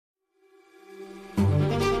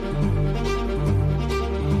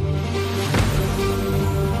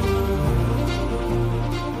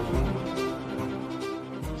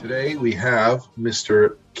Today we have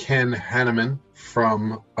Mr. Ken Hanneman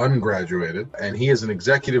from Ungraduated, and he is an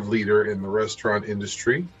executive leader in the restaurant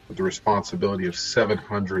industry with the responsibility of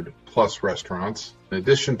 700 plus restaurants. In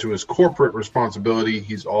addition to his corporate responsibility,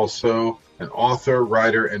 he's also an author,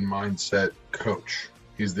 writer, and mindset coach.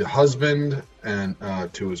 He's the husband and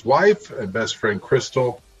to his wife and best friend,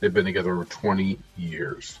 Crystal. They've been together over 20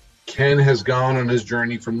 years. Ken has gone on his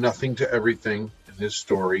journey from nothing to everything in his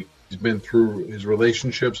story. He's been through his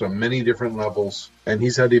relationships on many different levels, and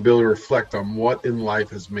he's had the ability to reflect on what in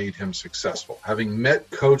life has made him successful. Having met,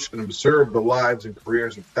 coached, and observed the lives and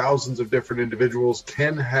careers of thousands of different individuals,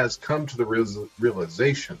 Ken has come to the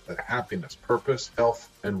realization that happiness, purpose, health,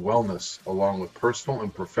 and wellness, along with personal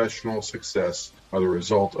and professional success, are the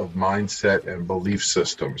result of mindset and belief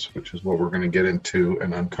systems, which is what we're going to get into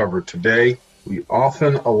and uncover today. We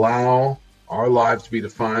often allow our lives to be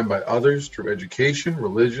defined by others through education,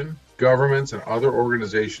 religion, governments, and other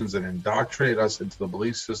organizations that indoctrinate us into the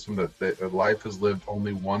belief system that life is lived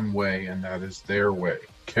only one way, and that is their way.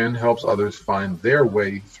 Ken helps others find their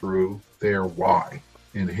way through their why.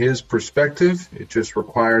 In his perspective, it just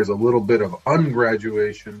requires a little bit of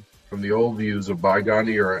ungraduation from the old views of bygone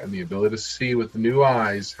era and the ability to see with new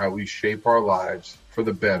eyes how we shape our lives for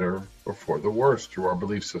the better or for the worse through our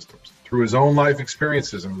belief systems. Through his own life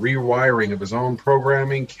experiences and rewiring of his own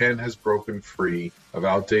programming, Ken has broken free of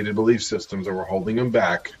outdated belief systems that were holding him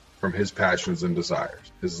back from his passions and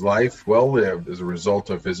desires. His life well lived is a result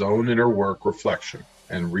of his own inner work, reflection,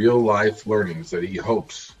 and real life learnings that he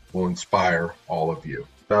hopes will inspire all of you.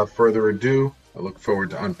 Without further ado, I look forward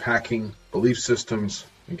to unpacking belief systems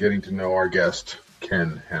and getting to know our guest,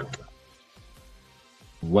 Ken Hanneman.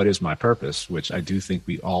 What is my purpose? Which I do think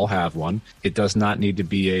we all have one. It does not need to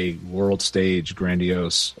be a world stage,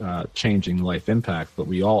 grandiose, changing life impact, but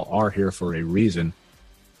we all are here for a reason.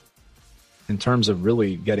 In terms of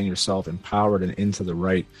really getting yourself empowered and into the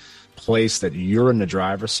right place that you're in the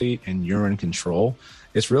driver's seat and you're in control,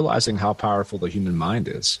 it's realizing how powerful the human mind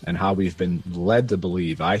is and how we've been led to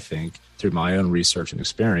believe, I think, through my own research and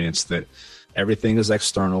experience, that everything is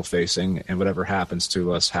external facing, and whatever happens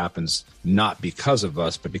to us happens not because of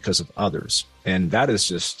us, but because of others. And that is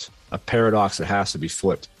just a paradox that has to be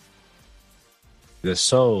flipped. There's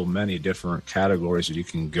so many different categories that you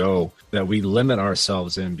can go that we limit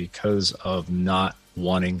ourselves in because of not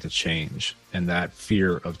wanting to change and that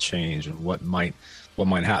fear of change and what might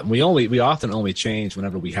happen. We often only change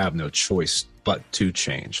whenever we have no choice but to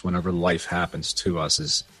change. Whenever life happens to us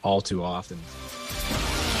is all too often.